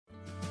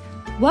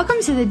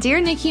Welcome to the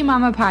Dear NICU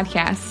Mama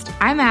podcast.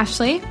 I'm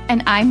Ashley.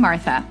 And I'm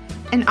Martha.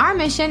 And our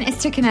mission is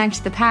to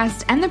connect the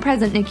past and the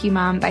present NICU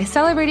mom by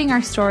celebrating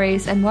our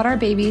stories and what our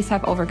babies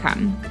have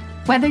overcome.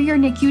 Whether your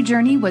NICU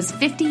journey was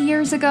 50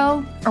 years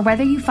ago or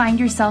whether you find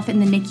yourself in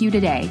the NICU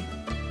today,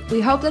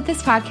 we hope that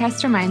this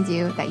podcast reminds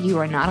you that you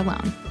are not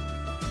alone.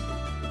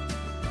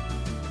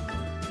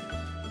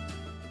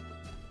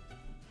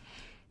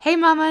 Hey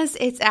mamas,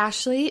 it's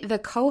Ashley, the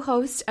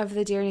co-host of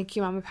the Dear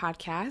NICU Mama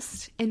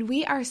podcast, and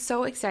we are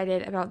so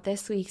excited about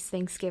this week's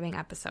Thanksgiving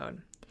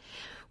episode.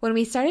 When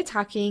we started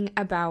talking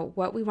about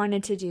what we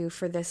wanted to do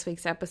for this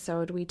week's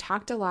episode, we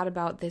talked a lot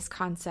about this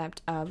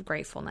concept of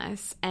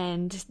gratefulness.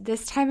 And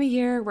this time of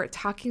year, we're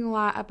talking a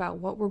lot about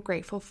what we're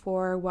grateful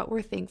for, what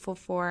we're thankful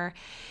for,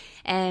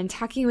 and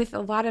talking with a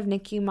lot of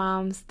NICU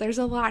moms, there's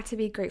a lot to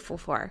be grateful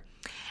for.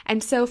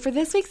 And so for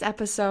this week's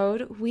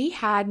episode, we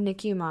had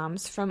NICU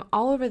moms from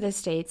all over the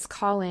states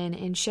call in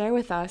and share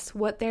with us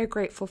what they're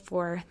grateful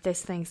for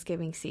this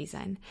Thanksgiving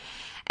season.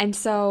 And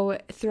so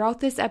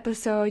throughout this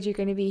episode, you're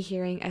going to be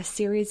hearing a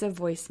series of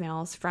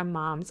voicemails from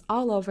moms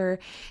all over,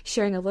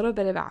 sharing a little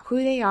bit about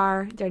who they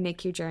are, their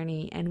NICU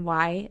journey, and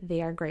why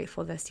they are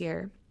grateful this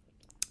year.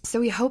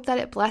 So we hope that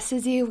it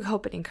blesses you, we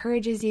hope it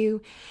encourages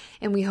you,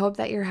 and we hope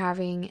that you're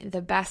having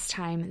the best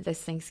time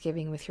this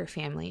Thanksgiving with your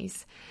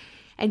families.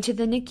 And to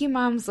the NICU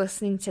moms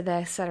listening to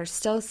this that are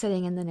still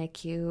sitting in the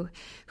NICU,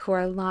 who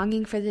are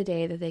longing for the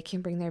day that they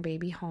can bring their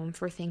baby home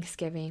for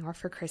Thanksgiving or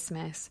for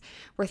Christmas,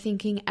 we're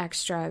thinking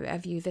extra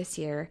of you this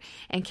year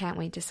and can't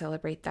wait to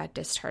celebrate that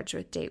discharge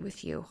date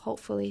with you,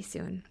 hopefully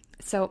soon.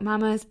 So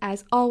mamas,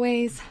 as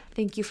always,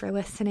 thank you for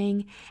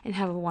listening and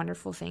have a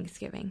wonderful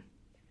Thanksgiving.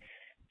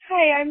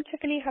 Hi, I'm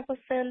Tiffany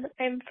Huffleson.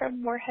 I'm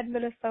from Moorhead,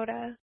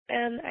 Minnesota,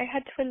 and I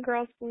had twin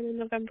girls born in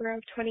November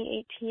of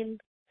 2018.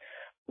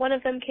 One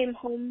of them came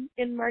home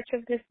in March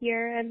of this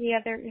year, and the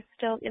other is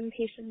still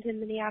inpatient in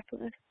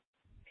Minneapolis.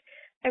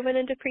 I went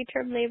into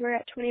preterm labor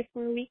at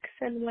 24 weeks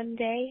and 1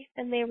 day,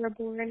 and they were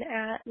born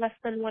at less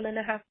than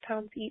 1.5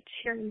 pounds each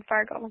here in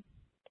Fargo.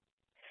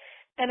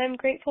 And I'm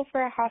grateful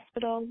for a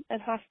hospital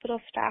and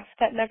hospital staff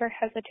that never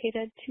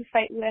hesitated to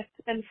fight with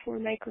and for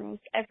my girls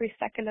every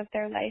second of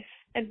their life,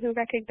 and who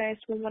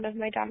recognized when one of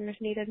my daughters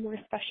needed more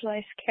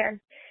specialized care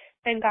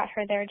and got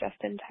her there just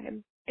in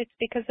time. It's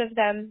because of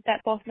them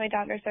that both my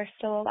daughters are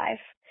still alive.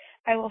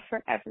 I will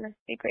forever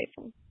be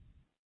grateful.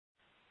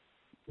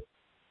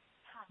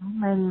 Hi,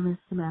 my name is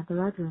Samantha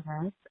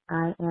Rodriguez.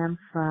 I am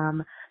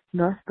from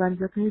North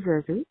Brunswick, New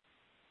Jersey,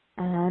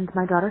 and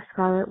my daughter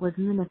Scarlett was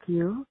in the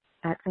NICU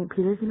at St.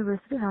 Peter's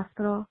University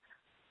Hospital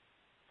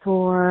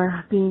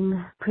for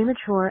being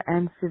premature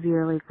and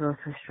severely growth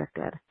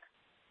restricted.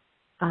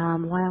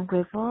 Why I'm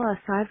grateful,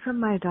 aside from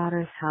my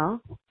daughter's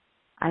health,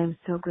 I am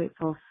so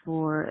grateful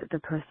for the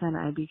person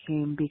I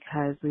became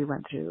because we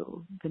went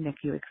through the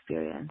NICU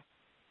experience.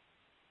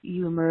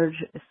 You emerge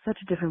such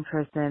a different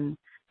person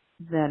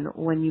than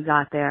when you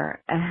got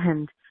there,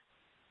 and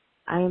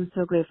I am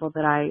so grateful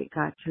that I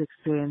get to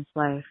experience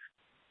life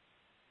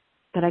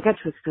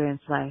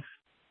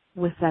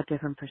with that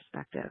different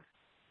perspective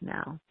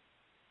now.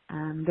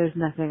 There's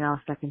nothing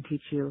else that can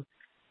teach you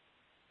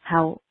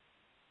how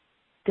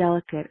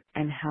delicate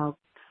and how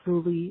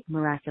truly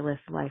miraculous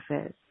life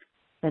is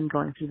than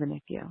going through the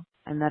NICU.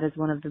 And that is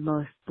one of the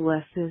most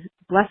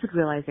blessed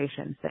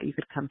realizations that you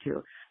could come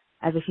to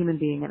as a human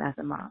being and as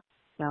a mom.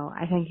 So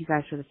I thank you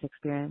guys for this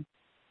experience.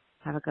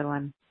 Have a good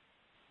one.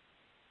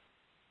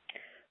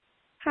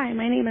 Hi,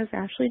 my name is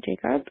Ashley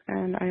Jacob,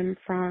 and I'm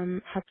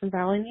from Hudson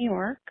Valley, New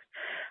York.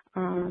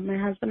 My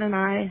husband and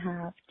I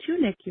have 2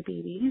 NICU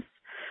babies.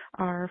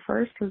 Our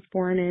first was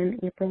born in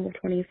April of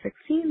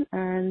 2016,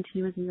 and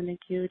he was in the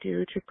NICU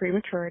due to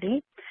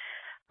prematurity.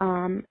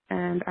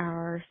 And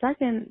our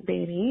second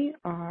baby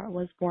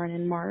was born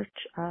in March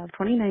of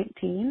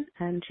 2019,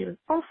 and she was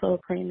also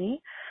a preemie.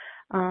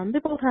 They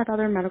both had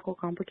other medical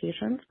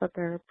complications, but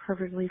they're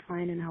perfectly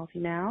fine and healthy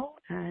now,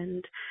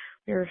 and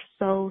we're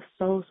so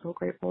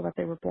grateful that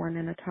they were born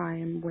in a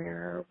time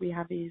where we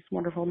have these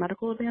wonderful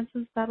medical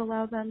advances that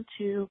allow them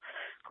to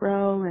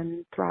grow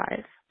and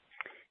thrive.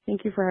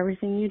 Thank you for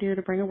everything you do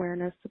to bring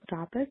awareness to the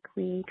topic.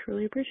 We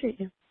truly appreciate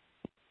you.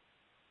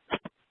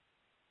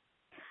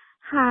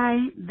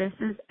 Hi, this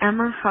is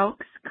Emma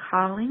Hawkes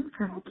calling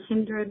from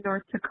Kindred,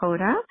 North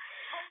Dakota,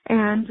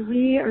 and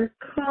we are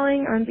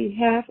calling on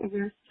behalf of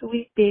our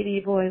sweet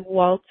baby boy,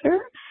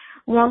 Walter.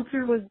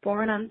 Walter was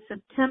born on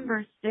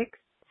September 6th.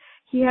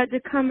 He had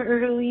to come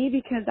early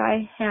because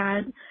I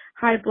had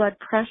high blood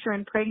pressure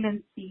in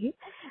pregnancy.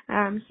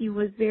 He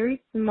was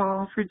very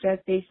small for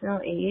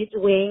gestational age,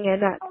 weighing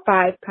in at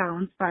 5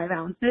 pounds, 5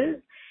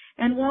 ounces,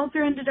 and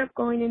Walter ended up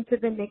going into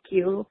the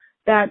NICU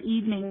that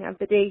evening of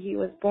the day he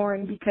was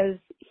born because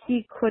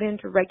he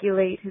couldn't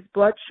regulate his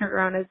blood sugar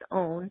on his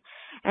own,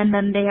 and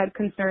then they had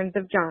concerns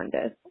of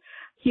jaundice.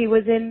 He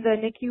was in the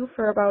NICU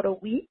for about a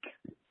week,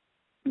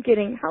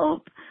 getting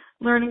help,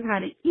 learning how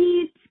to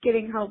eat,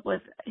 getting help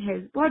with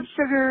his blood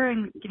sugar,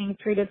 and getting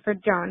treated for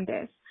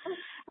jaundice.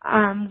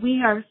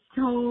 We are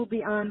so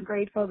beyond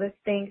grateful this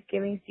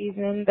Thanksgiving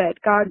season that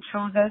God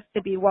chose us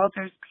to be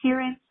Walter's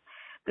parents,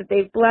 that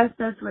they've blessed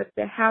us with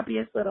the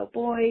happiest little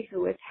boy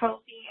who is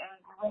healthy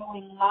and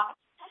growing lots.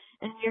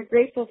 And we are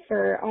grateful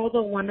for all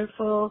the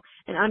wonderful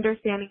and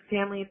understanding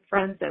family and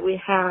friends that we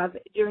have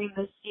during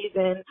this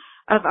season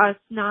of us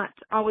not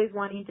always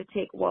wanting to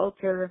take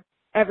Walter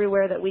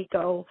everywhere that we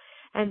go.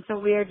 And so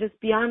we are just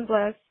beyond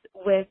blessed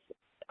with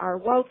our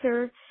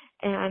Walter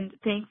and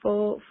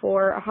thankful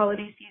for a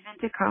holiday season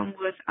to come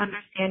with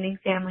understanding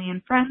family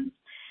and friends.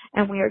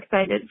 And we are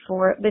excited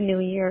for the new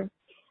year.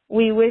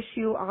 We wish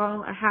you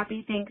all a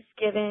happy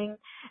Thanksgiving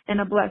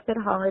and a blessed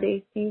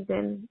holiday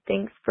season.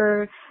 Thanks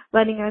for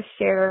letting us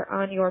share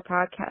on your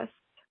podcast.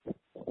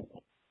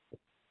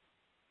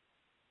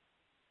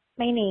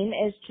 My name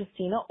is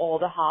Justina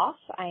Oldehoff.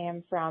 I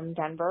am from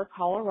Denver,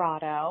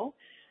 Colorado.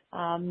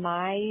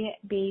 My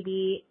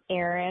baby,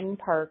 Aaron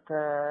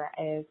Parker,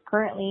 is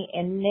currently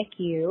in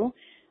NICU.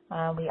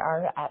 We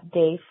are at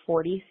day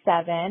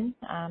 47.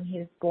 He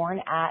was born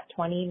at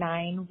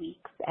 29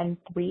 weeks and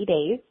 3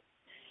 days.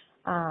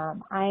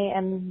 I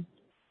am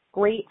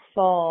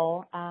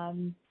grateful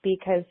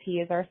because he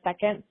is our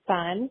second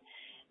son,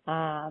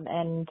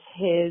 and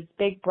his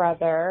big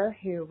brother,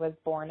 who was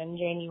born in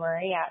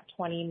January at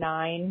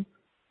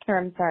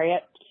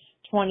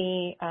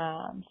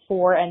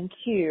 24 and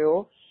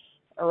 2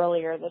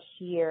 earlier this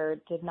year,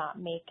 did not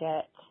make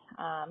it.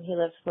 He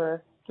lived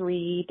for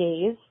 3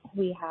 days.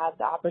 We had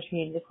the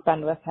opportunity to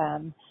spend with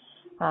him,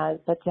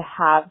 but to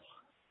have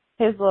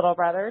his little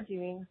brother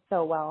doing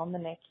so well in the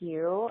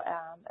NICU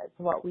is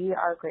what we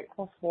are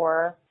grateful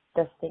for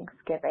this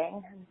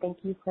Thanksgiving. And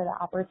thank you for the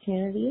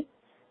opportunity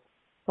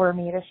for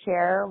me to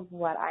share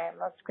what I am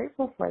most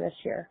grateful for this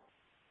year.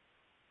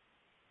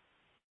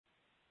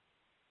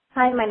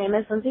 Hi, my name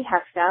is Lindsay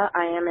Hefta.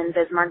 I am in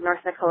Bismarck,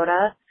 North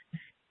Dakota.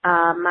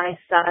 My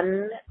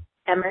son,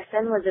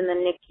 Emerson, was in the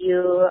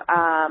NICU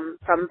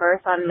from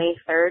birth on May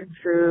 3rd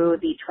through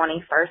the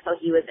 21st, so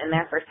he was in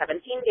there for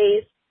 17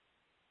 days.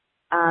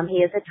 He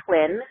is a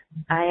twin.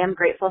 I am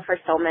grateful for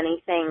so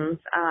many things.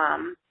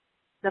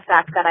 The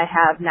fact that I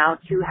have now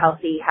 2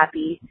 healthy,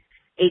 happy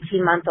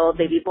 18-month-old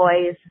baby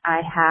boys.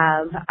 I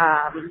had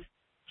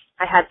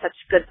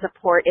such good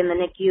support in the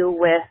NICU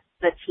with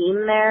the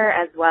team there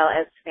as well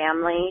as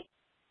family.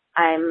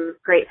 I'm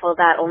grateful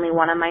that only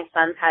one of my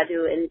sons had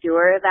to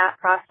endure that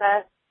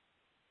process.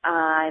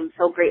 I'm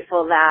so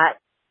grateful that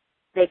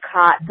they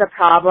caught the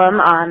problem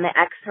on the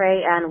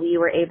x-ray and we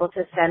were able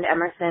to send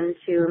Emerson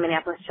to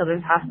Minneapolis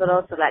Children's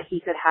Hospital so that he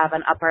could have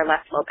an upper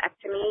left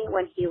lobectomy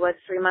when he was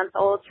 3 months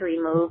old to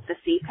remove the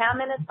CPAM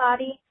in his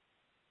body.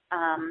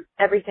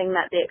 Everything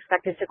that they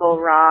expected to go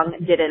wrong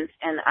didn't,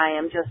 and I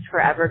am just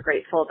forever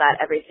grateful that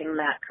everything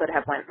that could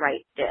have went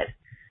right did.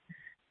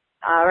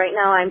 Right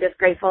now I'm just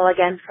grateful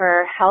again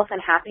for health and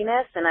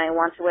happiness, and I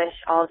want to wish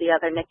all the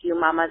other NICU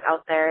mamas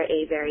out there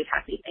a very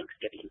happy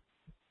Thanksgiving.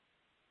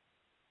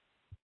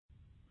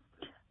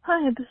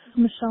 Hi, this is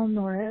Michelle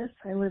Norris.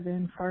 I live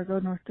in Fargo,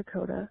 North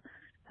Dakota.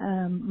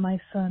 My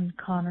son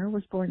Connor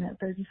was born at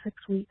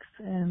 36 weeks,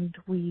 and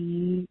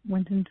we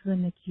went into the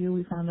NICU.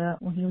 We found out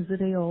when he was a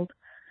day old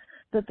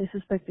that they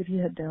suspected he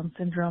had Down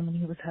syndrome, and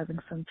he was having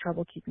some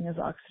trouble keeping his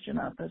oxygen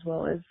up, as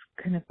well as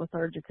kind of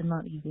lethargic and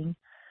not eating.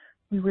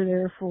 We were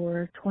there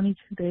for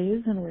 22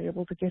 days and were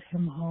able to get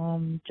him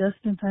home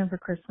just in time for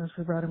Christmas.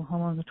 We brought him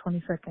home on the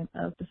 22nd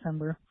of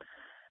December.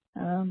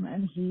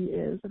 And he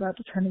is about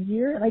to turn a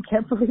year, and I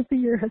can't believe the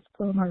year has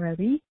flown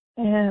already.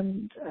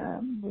 And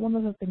one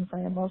of the things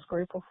I am most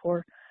grateful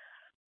for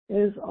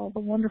is all the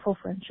wonderful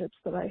friendships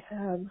that I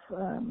have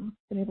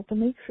been able to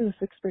make through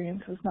this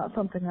experience. It's not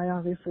something I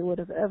obviously would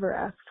have ever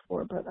asked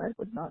for, but I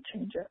would not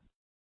change it.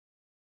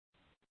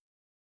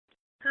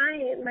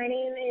 Hi, my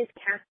name is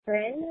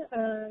Catherine.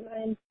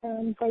 I'm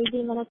from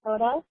Boise,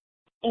 Minnesota,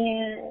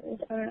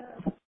 and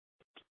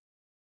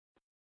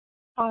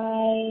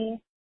our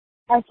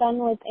son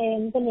was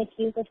in the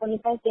NICU for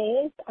 25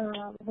 days.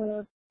 We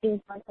were being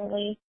born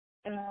early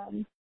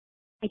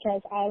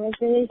because I was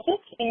really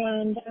sick,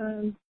 and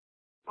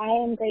I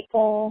am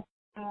grateful,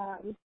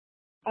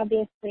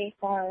 obviously,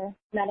 for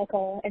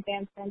medical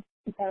advancements,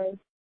 because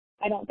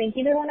I don't think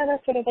either one of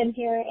us would have been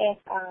here if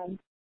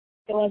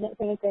it wasn't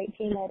for the great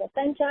team at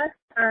Essentia.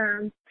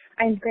 I'm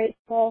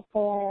grateful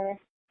for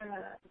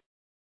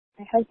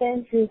my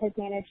husband, who has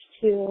managed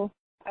to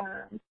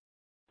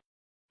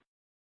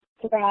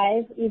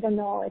thrive, even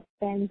though it's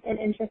been an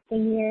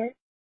interesting year.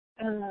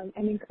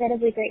 I'm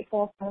incredibly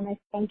grateful for my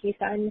spunky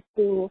son,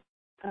 who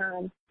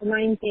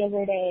reminds me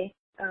every day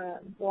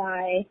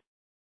why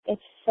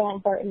it's so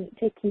important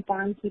to keep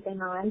on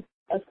keeping on,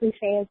 as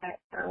cliche as that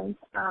sounds.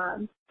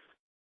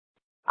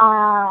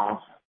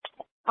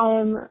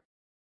 I'm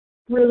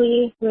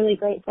really, really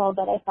grateful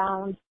that I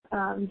found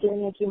Dear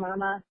NICU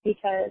Mama,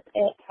 because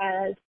it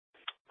has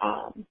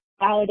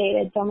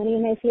validated so many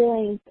of my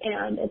feelings,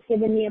 and it's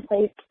given me a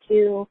place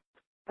to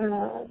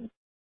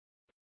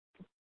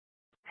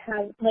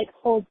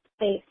hold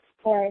space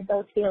for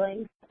those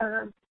feelings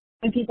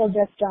when people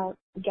just don't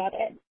get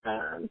it.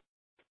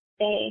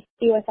 they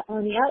see what's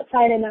on the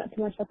outside and not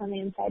so much what's on the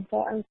inside.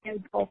 So I'm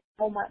thankful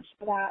so much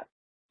for that.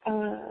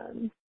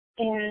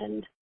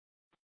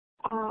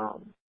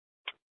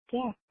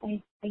 Yeah,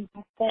 I think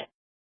that's it.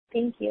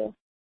 Thank you.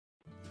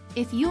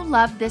 If you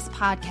love this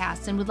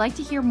podcast and would like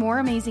to hear more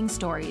amazing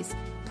stories,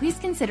 please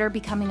consider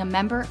becoming a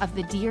member of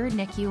the Dear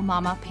NICU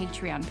Mama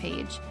Patreon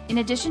page. In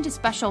addition to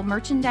special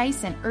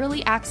merchandise and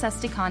early access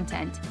to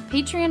content,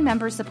 Patreon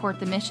members support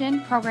the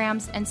mission,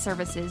 programs, and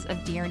services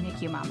of Dear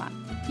NICU Mama.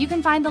 You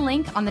can find the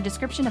link on the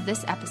description of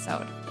this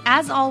episode.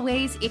 As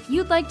always, if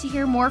you'd like to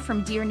hear more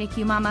from Dear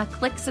NICU Mama,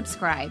 click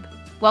subscribe.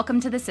 Welcome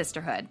to the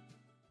sisterhood.